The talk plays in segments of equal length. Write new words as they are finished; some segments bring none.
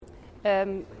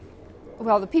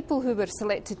Well, the people who were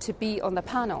selected to be on the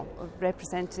panel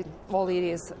represented all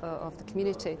areas of the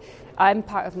community. I'm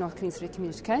part of North Queensferry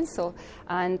Community Council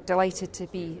and delighted to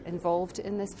be involved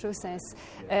in this process.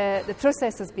 The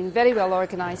process has been very well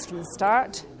organised from the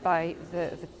start by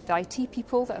the IT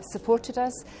people that have supported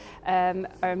us.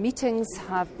 Our meetings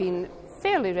have been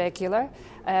fairly regular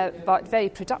but very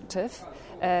productive.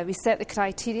 We set the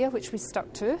criteria which we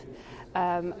stuck to,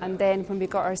 and then when we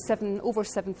got our over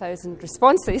 7,000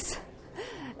 responses,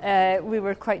 we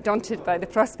were quite daunted by the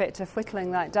prospect of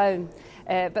whittling that down.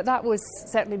 But that was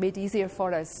certainly made easier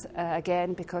for us,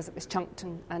 again, because it was chunked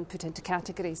and put into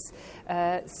categories.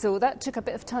 So that took a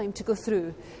bit of time to go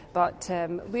through, but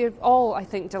we're all, I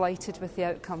think, delighted with the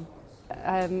outcome.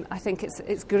 I think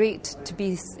it's great to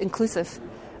be inclusive,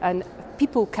 and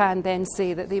people can then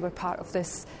say that they were part of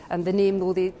this, and the name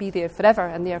will be there forever,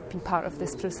 and they have been part of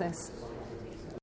this process.